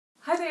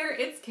there,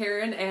 it's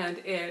Karen and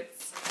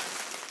it's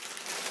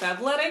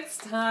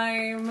Fabletics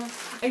time.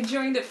 I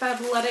joined at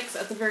Fabletics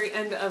at the very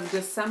end of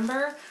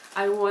December.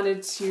 I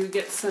wanted to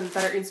get some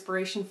better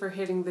inspiration for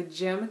hitting the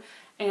gym,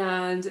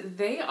 and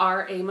they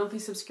are a monthly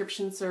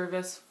subscription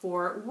service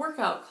for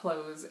workout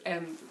clothes,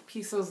 and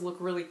pieces look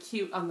really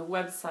cute on the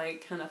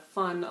website, kind of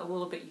fun, a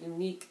little bit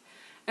unique,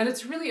 and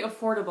it's really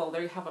affordable.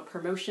 They have a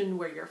promotion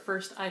where your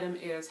first item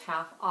is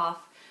half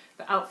off.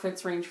 The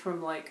outfits range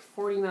from like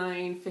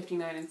 $49,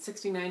 $59, and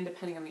 $69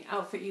 depending on the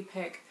outfit you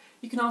pick.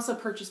 You can also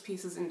purchase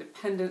pieces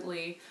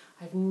independently.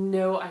 I have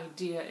no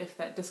idea if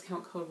that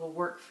discount code will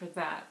work for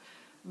that.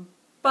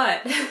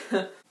 But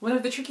one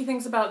of the tricky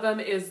things about them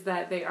is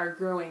that they are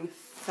growing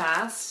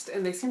fast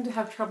and they seem to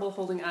have trouble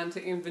holding on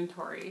to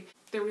inventory.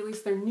 They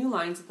release their new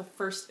lines at the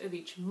first of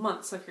each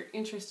month, so if you're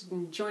interested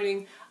in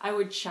joining, I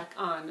would check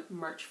on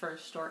March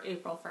 1st or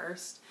April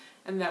 1st,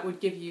 and that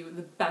would give you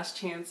the best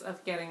chance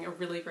of getting a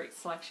really great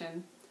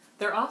selection.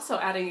 They're also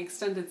adding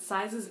extended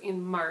sizes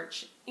in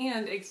March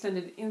and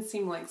extended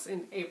inseam lengths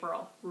in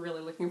April.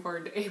 Really looking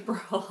forward to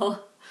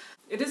April.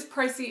 It is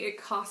pricey.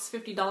 It costs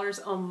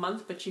 $50 a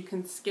month, but you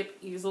can skip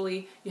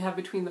easily. You have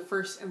between the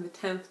 1st and the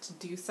 10th to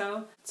do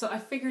so. So I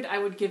figured I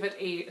would give it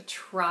a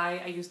try.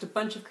 I used a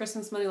bunch of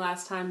Christmas money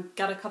last time,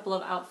 got a couple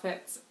of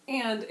outfits,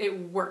 and it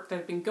worked.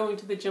 I've been going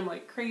to the gym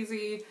like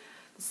crazy.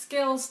 The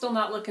scale's still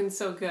not looking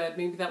so good.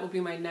 Maybe that will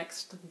be my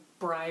next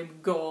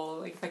bribe goal.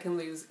 Like if I can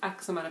lose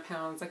X amount of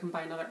pounds, I can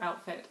buy another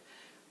outfit.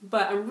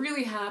 But I'm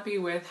really happy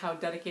with how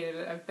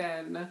dedicated I've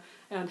been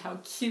and how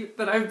cute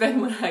that I've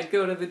been when I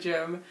go to the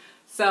gym.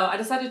 So I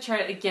decided to try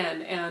it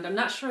again, and I'm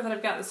not sure that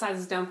I've got the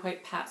sizes down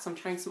quite pat, so I'm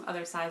trying some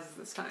other sizes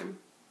this time.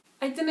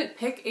 I didn't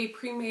pick a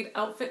pre-made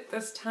outfit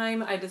this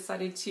time. I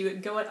decided to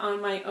go it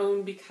on my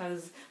own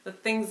because the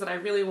things that I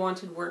really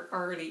wanted were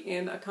already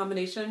in a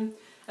combination.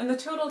 And the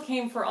total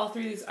came for all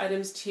three of these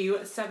items to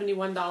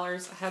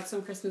 $71. I had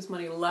some Christmas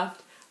money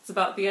left. It's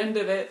about the end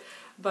of it,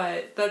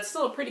 but that's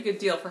still a pretty good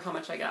deal for how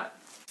much I got.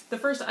 The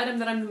first item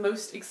that I'm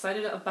most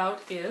excited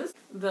about is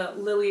the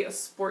Lily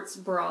sports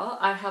bra.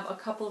 I have a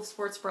couple of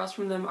sports bras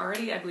from them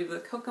already. I believe the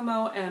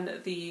Kokomo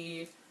and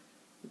the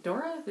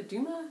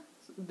Duma?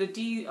 The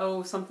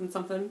D-O something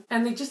something.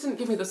 And they just didn't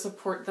give me the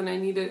support that I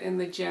needed in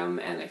the gym,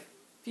 and I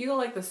feel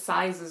like the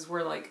sizes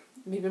were like,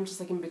 maybe I'm just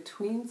like in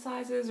between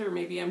sizes, or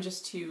maybe I'm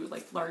just too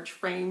like large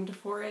framed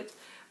for it.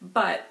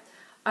 But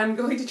I'm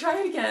going to try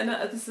it again.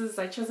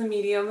 I chose a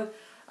medium.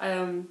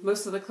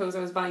 Most of the clothes I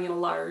was buying in a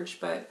large,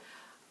 but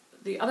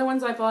the other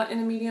ones I bought in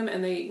a medium,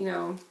 and they, I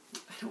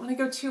don't want to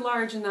go too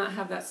large and not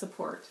have that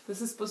support. This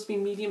is supposed to be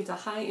medium to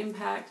high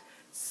impact.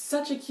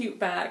 Such a cute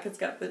back. It's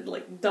got the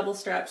like double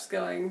straps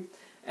going,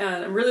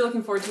 and I'm really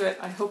looking forward to it.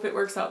 I hope it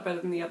works out better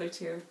than the other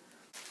two.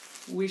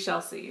 We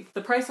shall see.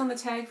 The price on the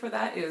tag for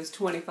that is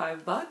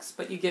 $25,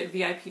 but you get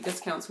VIP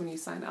discounts when you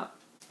sign up.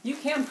 You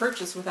can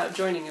purchase without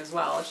joining as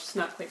well. It's just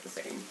not quite the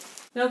same.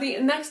 Now the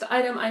next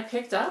item I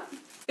picked up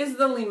is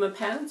the Lima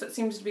pants. It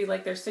seems to be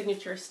like their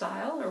signature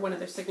style, or one of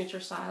their signature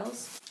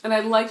styles. And I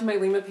liked my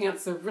Lima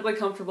pants. They're really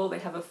comfortable. They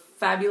have a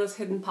fabulous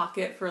hidden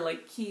pocket for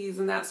like keys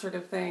and that sort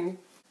of thing.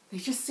 They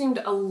just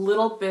seemed a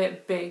little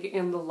bit big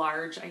in the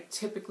large. I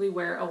typically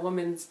wear a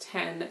woman's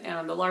 10,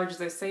 and the large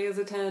they say is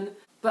a 10.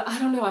 But I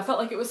don't know, I felt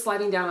like it was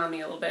sliding down on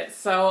me a little bit.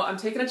 So I'm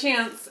taking a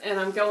chance and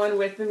I'm going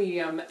with the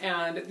medium.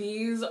 And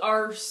these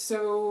are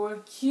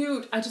so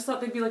cute. I just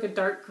thought they'd be like a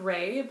dark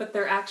gray, but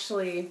they're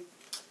actually,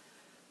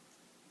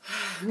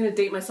 I'm gonna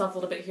date myself a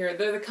little bit here.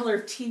 They're the color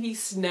of TV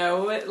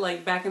snow,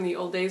 like back in the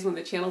old days when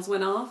the channels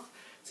went off.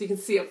 So you can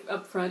see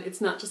up front, it's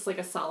not just like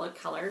a solid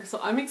color. So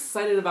I'm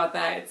excited about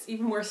that. It's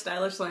even more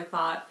stylish than I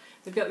thought.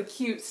 They've got the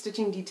cute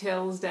stitching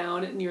details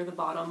down near the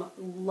bottom.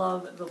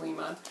 Love the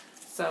Lima.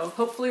 So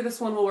hopefully this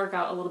one will work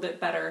out a little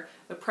bit better.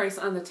 The price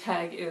on the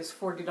tag is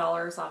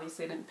 $40.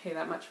 Obviously I didn't pay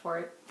that much for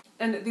it.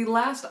 And the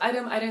last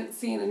item I didn't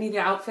see in any of the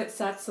outfit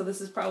sets, so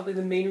this is probably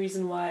the main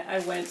reason why I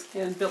went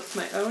and built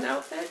my own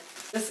outfit.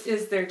 This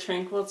is their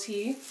Tranquil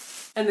tee.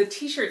 And the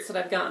t-shirts that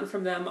I've gotten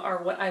from them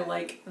are what I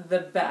like the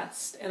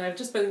best. And I've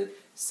just been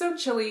so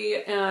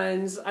chilly,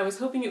 and I was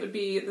hoping it would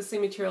be the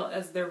same material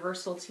as their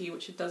Versatile tee,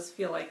 which it does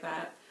feel like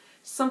that.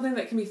 Something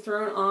that can be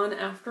thrown on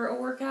after a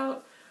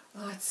workout.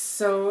 Oh, it's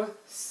so,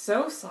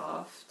 so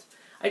soft.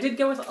 I did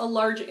go with a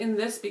large in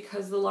this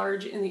because the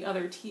large in the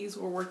other tees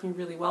were working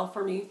really well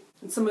for me.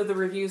 And some of the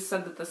reviews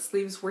said that the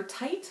sleeves were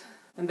tight,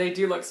 and they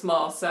do look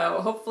small, so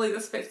hopefully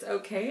this fits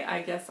okay.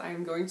 I guess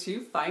I'm going to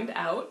find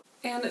out.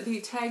 And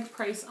the tag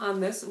price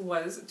on this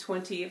was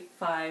 $25.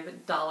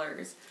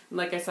 And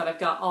like I said, I've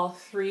got all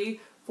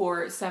three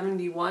for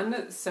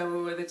 $71,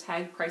 so the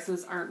tag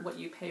prices aren't what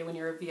you pay when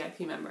you're a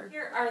VIP member.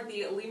 Here are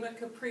the Lima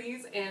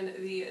capris and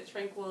the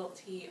Tranquil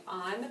tee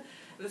on.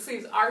 The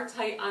sleeves are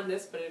tight on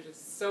this, but it is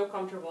so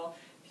comfortable.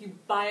 If you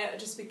buy it,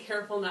 just be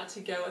careful not to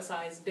go a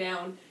size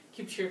down.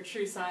 Keep to your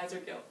true size or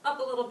go up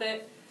a little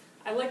bit.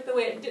 I like the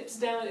way it dips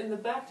down in the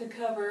back to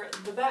cover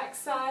the back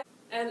side.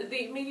 And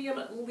the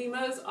medium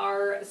limas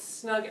are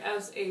snug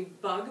as a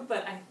bug,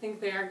 but I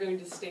think they are going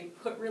to stay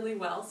put really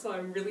well, so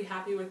I'm really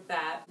happy with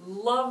that.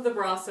 Love the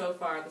bra so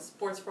far. The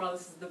sports bra,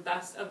 this is the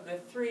best of the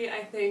three,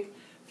 I think.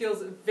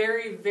 Feels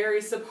very,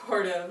 very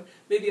supportive.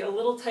 Maybe a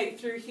little tight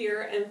through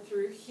here and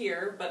through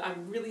here, but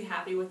I'm really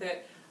happy with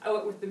it. I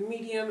went with the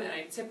medium, and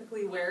I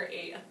typically wear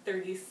a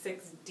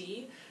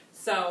 36D,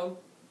 so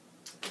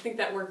I think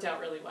that worked out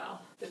really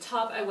well. The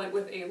top I went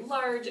with a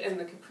large, and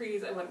the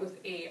capris I went with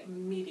a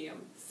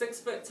medium. 6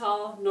 foot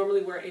tall,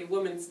 normally wear a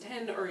woman's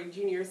 10 or a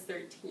junior's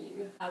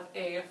 13. Have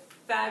a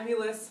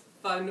fabulous,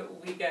 fun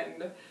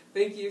weekend.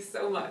 Thank you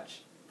so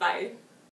much. Bye.